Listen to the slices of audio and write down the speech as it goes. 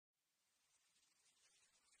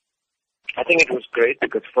I think it was great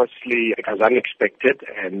because firstly, it was unexpected,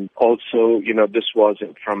 and also, this was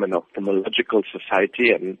from an ophthalmological society,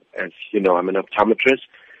 and as you know, I'm an optometrist,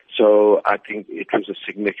 so I think it was a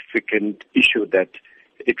significant issue that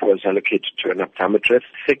it was allocated to an optometrist.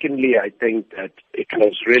 Secondly, I think that it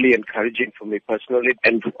was really encouraging for me personally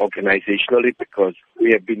and organizationally because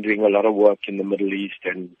we have been doing a lot of work in the Middle East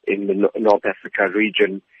and in the North Africa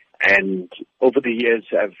region. And over the years,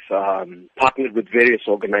 I've partnered with various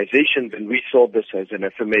organizations, and we saw this as an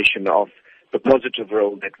affirmation of the positive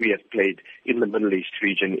role that we have played in the Middle East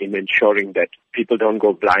region in ensuring that people don't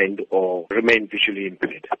go blind or remain visually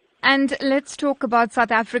impaired. And let's talk about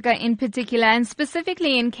South Africa in particular, and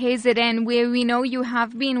specifically in KZN, where we know you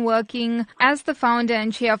have been working as the founder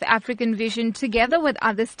and chair of African Vision together with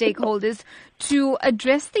other stakeholders to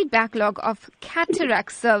address the backlog of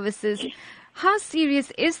cataract services. How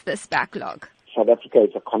serious is this backlog? South Africa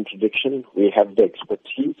is a contradiction. We have the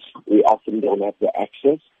expertise. We often don't have the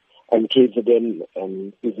access. And KZN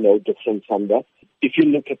is no different from that. If you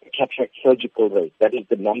look at the cataract surgical rate, that is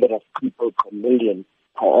the number of people per million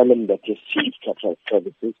per annum that receive cataract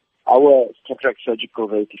services. Our cataract surgical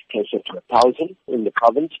rate is closer to 1,000 in the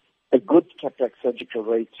province. A good cataract surgical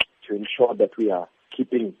rate to ensure that we are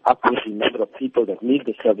keeping up with the number of people that need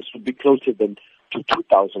the service would be closer than to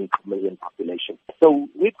 2,000 per million population. So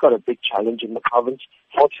we've got a big challenge in the province.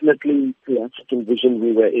 Fortunately, through African Vision,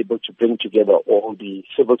 we were able to bring together all the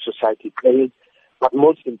civil society players. But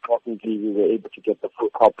most importantly, we were able to get the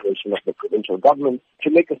full cooperation of the provincial government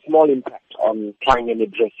to make a small impact on trying and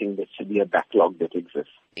addressing the severe backlog that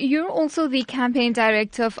exists. You're also the campaign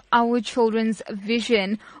director of Our Children's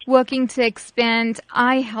Vision, working to expand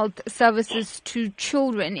eye health services to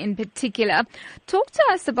children in particular. Talk to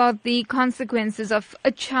us about the consequences of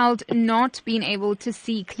a child not being able to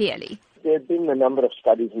see clearly. There have been a number of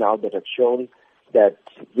studies now that have shown that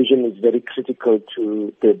vision is very critical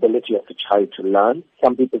to the ability of a child to learn.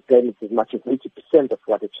 Some people claim it's as much as 80% of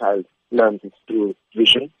what a child learns is through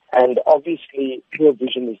vision. And obviously, poor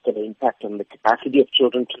vision is going to impact on the capacity of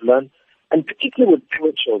children to learn. And particularly with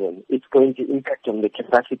poor children, it's going to impact on the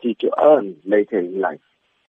capacity to earn later in life.